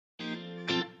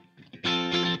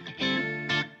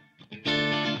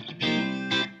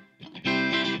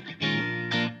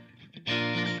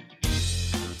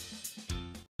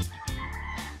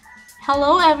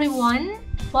Hello everyone!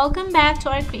 Welcome back to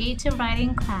our creative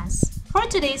writing class. For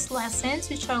today's lessons,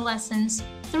 which are lessons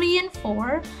 3 and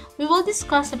 4, we will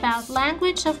discuss about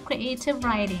language of creative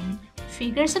writing,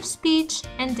 figures of speech,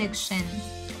 and diction.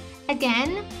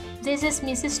 Again, this is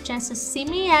Mrs. Jessa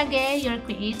Simiyage, your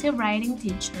creative writing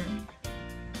teacher.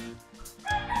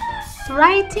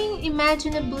 Writing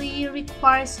imaginably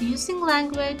requires using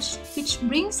language which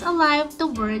brings alive the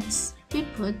words we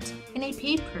put in a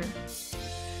paper.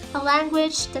 A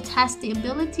language that has the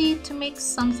ability to make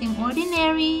something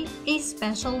ordinary a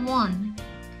special one.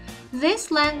 This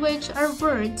language are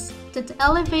words that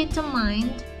elevate the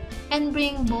mind and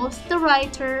bring both the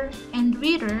writer and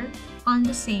reader on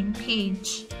the same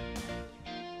page.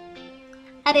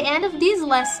 At the end of these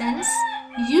lessons,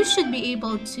 you should be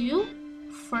able to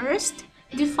first,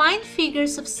 define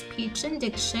figures of speech and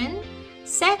diction.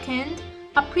 Second,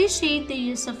 appreciate the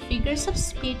use of figures of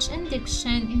speech and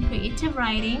diction in creative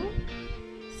writing.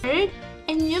 Third,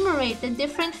 enumerate the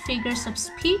different figures of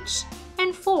speech.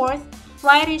 And fourth,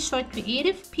 write a short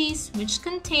creative piece which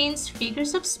contains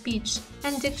figures of speech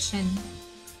and diction.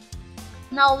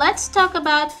 Now let's talk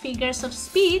about figures of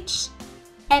speech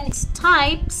and its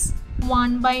types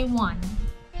one by one.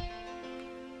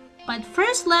 But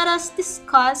first, let us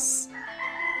discuss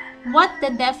what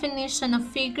the definition of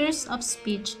figures of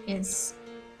speech is.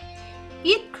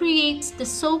 It creates the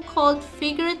so-called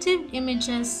figurative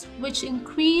images which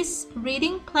increase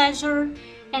reading pleasure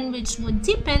and which would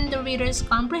deepen the reader's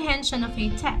comprehension of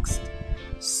a text.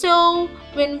 So,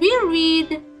 when we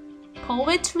read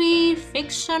poetry,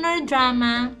 fiction, or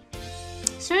drama,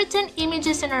 certain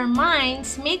images in our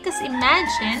minds make us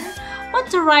imagine what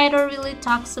the writer really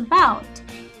talks about,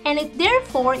 and it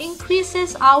therefore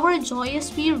increases our joy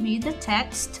as we read the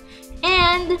text,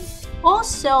 and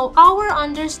also our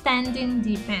understanding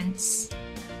deepens.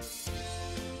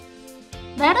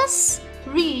 Let us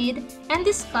read and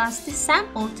discuss the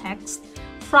sample text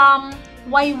from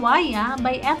Waywaya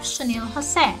by F. Chanel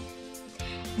Jose.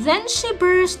 Then she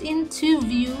burst into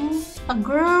view, a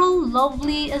girl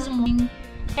lovely as morning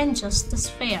and just as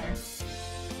fair.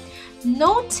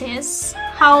 Notice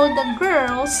how the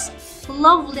girl's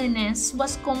loveliness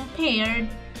was compared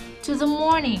to the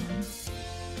morning.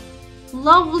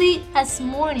 Lovely as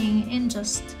morning and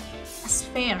just as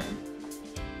fair.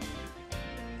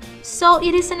 So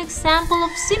it is an example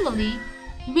of simile,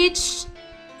 which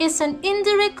is an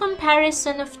indirect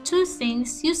comparison of two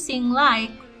things using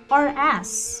like or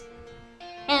as.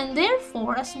 And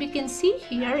therefore, as we can see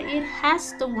here, it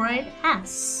has the word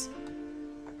as.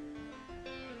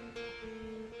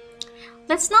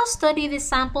 Let's now study the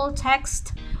sample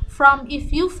text from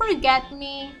If You Forget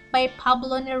Me by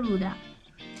Pablo Neruda.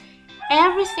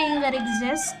 Everything that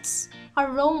exists,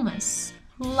 aromas,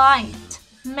 light,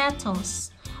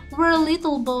 metals, were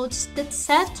little boats that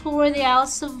set toward the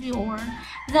isles of yore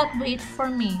that wait for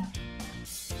me.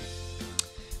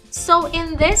 So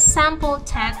in this sample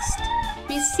text,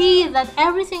 we see that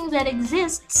everything that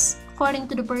exists, according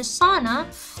to the persona,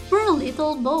 were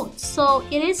little boats. So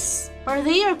it is, or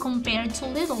they are compared to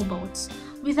little boats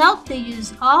without the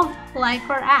use of like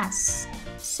or as.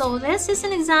 So this is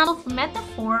an example of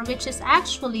metaphor which is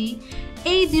actually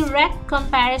a direct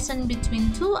comparison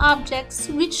between two objects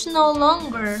which no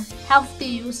longer have to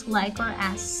use like or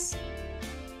as.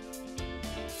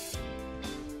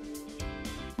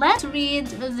 Let's read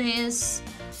this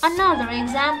another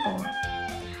example.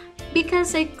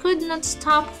 Because I could not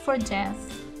stop for death,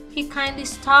 he kindly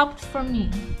stopped for me.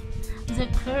 The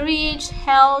courage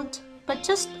held but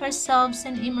just ourselves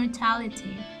and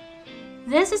immortality.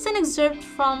 This is an excerpt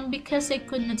from Because I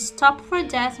Could Not Stop for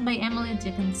Death by Emily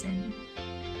Dickinson.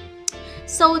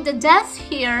 So the death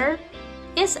here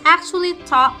is actually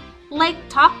talked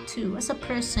to as a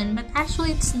person, but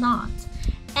actually it's not.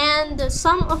 And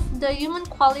some of the human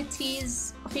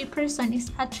qualities of a person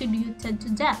is attributed to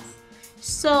death.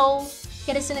 So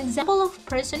it is an example of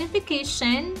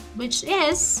personification, which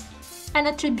is an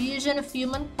attribution of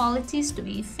human qualities to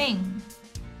a thing.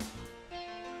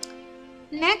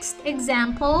 Next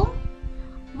example.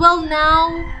 Well,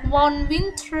 now, one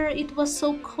winter it was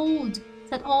so cold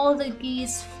that all the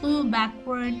geese flew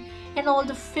backward and all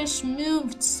the fish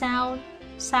moved south,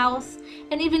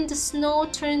 and even the snow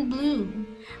turned blue.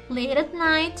 Late at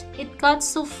night, it got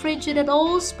so frigid that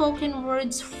all spoken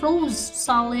words froze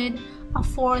solid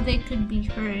afore they could be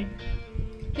heard.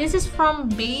 This is from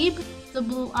Babe, the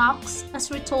Blue Ox, as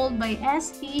retold by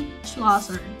S.E.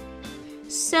 Schlosser.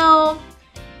 So,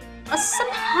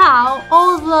 somehow,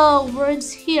 all the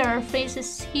words here,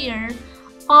 phrases here,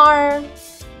 are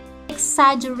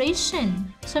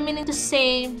exaggeration. So meaning to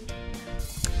say,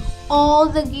 all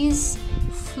the geese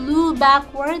flew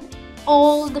backward,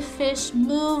 all the fish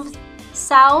moved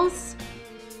south,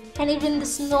 and even the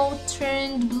snow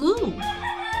turned blue.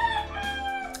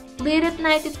 Late at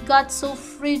night, it got so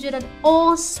frigid that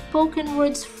all spoken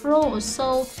words froze.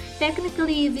 So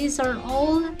technically, these are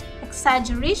all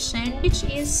exaggeration, which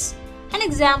is an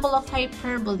example of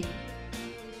hyperbole.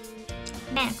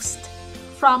 Next,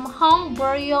 from Hung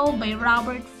Burial by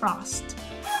Robert Frost.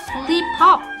 Leap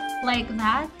up like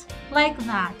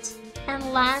that,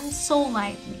 and land so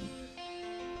lightly.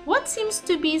 What seems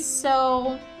to be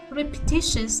so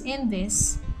repetitious in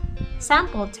this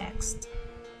sample text?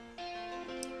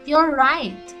 You're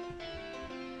right.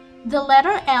 The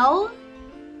letter L,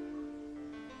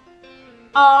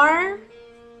 R,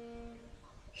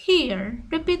 here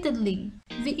repeatedly.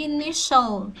 The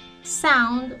initial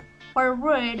sound or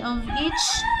word of each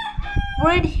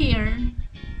word here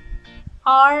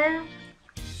are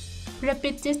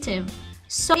repetitive.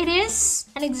 So it is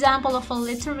an example of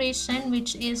alliteration,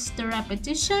 which is the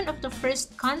repetition of the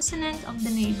first consonant of the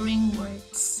neighboring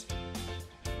words.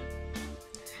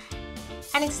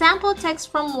 An example text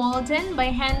from Walden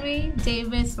by Henry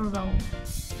David Thoreau.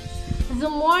 The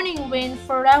morning wind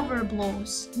forever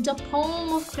blows. The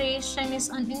poem of creation is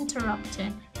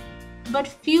uninterrupted, but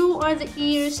few are the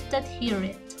ears that hear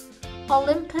it.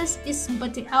 Olympus is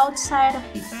but the outside of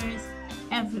the earth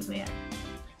everywhere.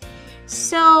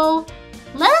 So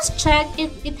let us check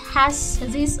if it has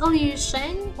this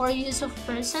allusion or use of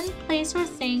person, place, or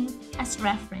thing as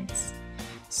reference.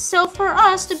 So for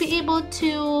us to be able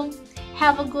to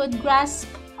have a good grasp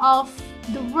of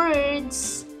the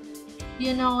words,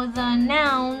 the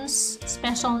nouns,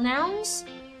 special nouns,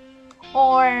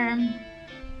 or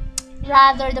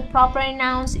rather the proper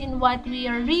nouns in what we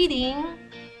are reading,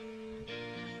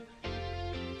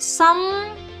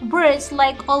 some words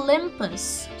like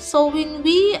Olympus. So when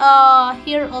we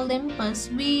hear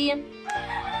Olympus, we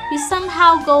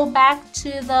somehow go back to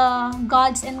the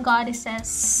gods and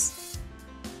goddesses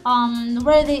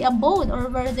where they abode or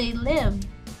where they lived.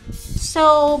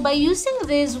 So by using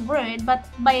this word, but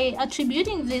by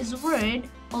attributing this word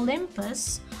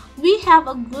Olympus, we have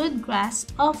a good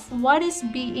grasp of what is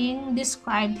being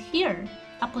described here,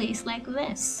 a place like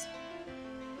this.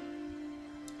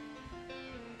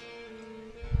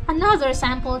 Another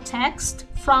sample text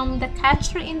from The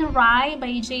Catcher in the Rye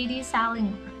by J.D.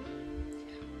 Salinger.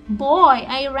 Boy,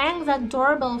 I rang that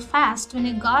doorbell fast when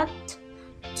I got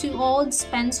to old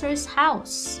Spencer's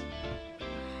house.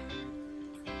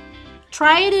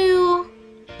 Try to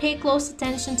pay close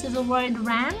attention to the word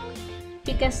rang,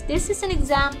 because this is an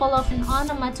example of an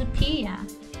onomatopoeia,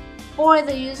 or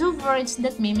the use of words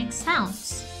that mimic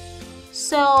sounds.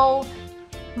 So,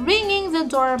 ringing the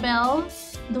doorbell,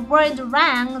 the word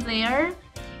rang there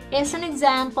is an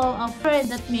example of a word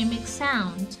that mimics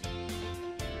sound.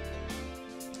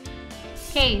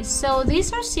 Okay, so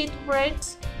these are seat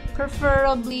words,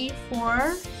 preferably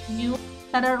for you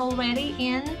that are already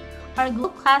in our Google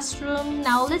Classroom.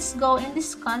 Now let's go and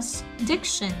discuss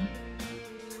diction.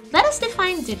 Let us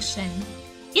define diction.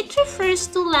 It refers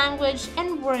to language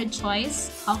and word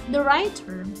choice of the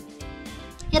writer.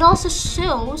 It also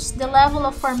shows the level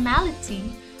of formality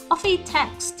of a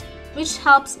text, which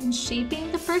helps in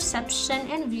shaping the perception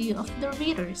and view of the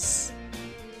readers.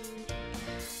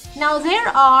 Now there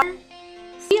are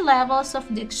 3 levels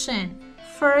of diction.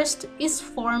 First is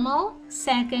formal,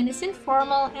 second is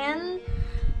informal, and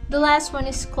the last one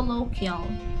is colloquial.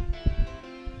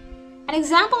 An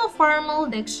example of formal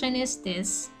diction is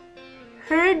this: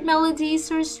 heard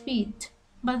melodies are sweet,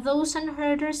 but those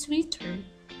unheard are sweeter.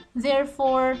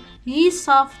 Therefore, ye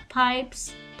soft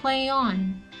pipes play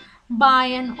on, by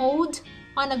an ode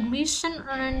on a Grecian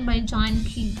urn by John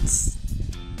Keats.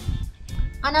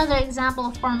 Another example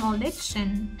of formal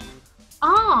diction: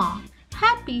 ah,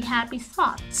 happy, happy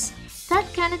thoughts,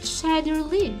 that cannot shed your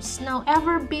leaves, now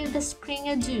ever bid the spring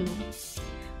adieu,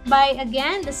 by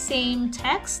again the same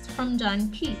text from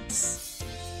John Keats.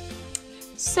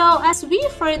 So as we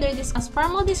further discuss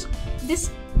formal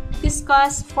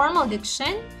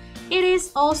diction, it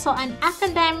is also an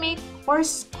academic or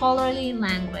scholarly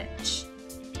language.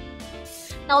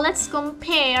 Now let's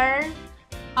compare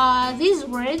these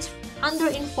words under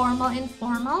informal and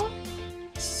formal.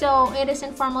 So it is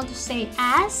informal to say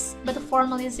as, but the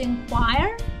formal is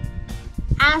inquire.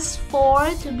 Ask for,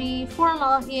 to be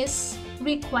formal, is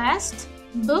request,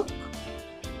 book,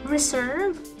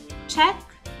 reserve, check,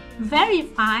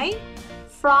 verify,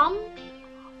 from,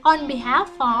 on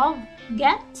behalf of,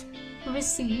 get,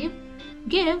 receive,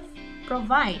 give,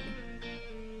 provide.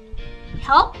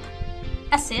 Help,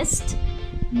 assist,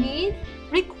 need,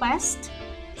 request,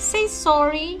 Say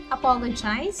sorry,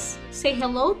 apologize, say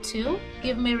hello to,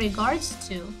 give my regards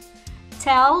to,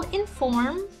 tell,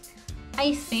 inform,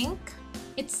 I think,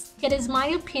 it is my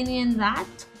opinion that,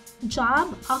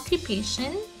 job,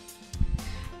 occupation.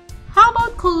 How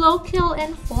about colloquial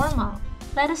and formal?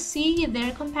 Let us see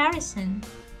their comparison.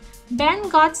 Ben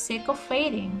got sick of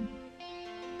waiting.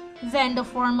 Then the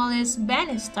formal is Ben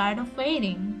is tired of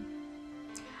waiting.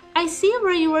 I see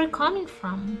where you are coming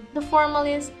from. The formal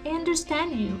is I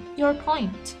understand you, your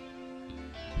point.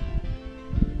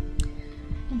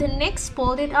 The Knicks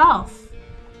pulled it off.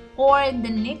 Or the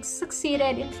Knicks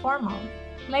succeeded in formal.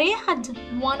 Leia had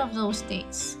one of those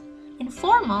days. In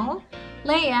formal,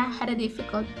 Leia had a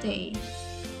difficult day.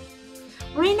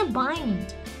 We're in a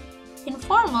bind. In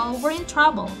formal, we're in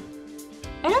trouble.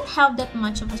 I don't have that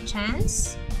much of a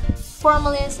chance.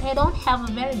 Formal is I don't have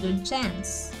a very good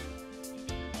chance.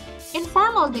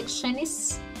 Informal diction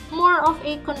is more of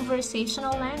a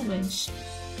conversational language.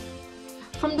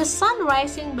 From the Sun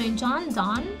Rising by John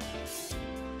Donne.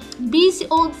 Busy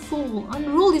old fool,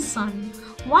 unruly son,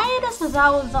 why dost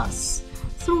thou thus,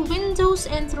 through windows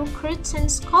and through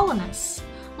curtains call on us?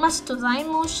 Must to thy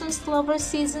motions lover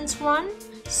seasons run?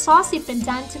 Saucy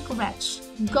pedantic wretch,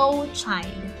 go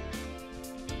chide.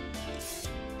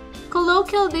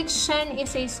 Colloquial diction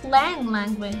is a slang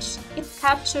language. It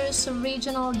captures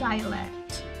regional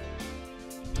dialect.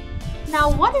 Now,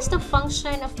 what is the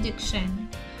function of diction?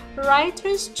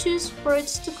 Writers choose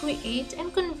words to create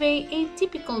and convey a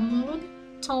typical mood,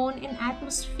 tone, and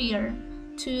atmosphere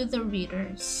to the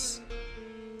readers.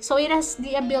 So it has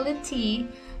the ability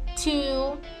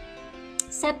to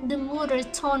set the mood or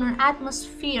tone or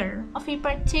atmosphere of a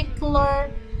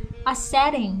particular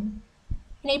setting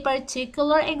in a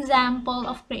particular example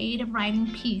of creative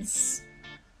writing piece.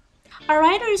 A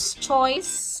writer's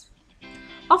choice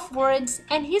of words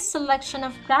and his selection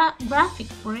of graphic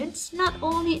words not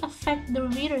only affect the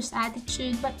reader's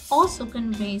attitude but also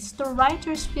conveys the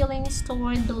writer's feelings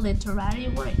toward the literary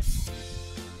work.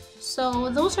 So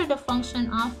those are the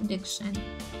function of diction.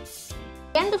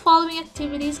 And the following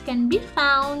activities can be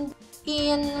found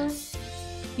in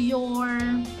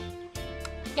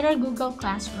our Google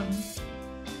Classroom.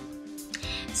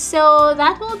 So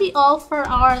that will be all for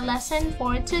our lesson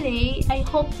for today. I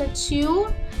hope that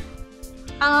you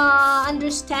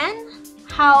understand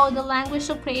how the language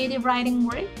of creative writing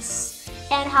works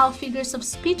and how figures of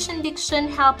speech and diction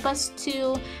help us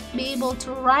to be able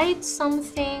to write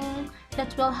something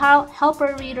that will help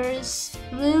our readers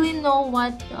really know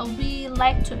what we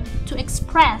like to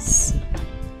express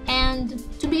and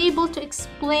to be able to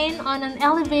explain on an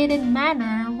elevated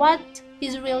manner what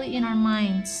is really in our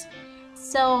minds.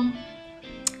 So,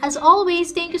 as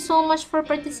always, thank you so much for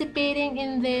participating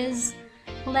in this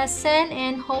lesson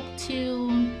and hope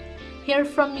to hear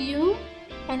from you.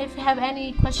 And if you have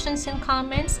any questions and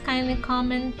comments, kindly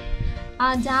comment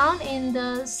down in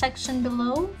the section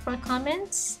below for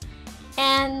comments.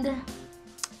 And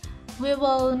we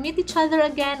will meet each other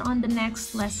again on the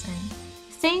next lesson.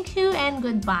 Thank you and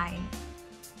goodbye.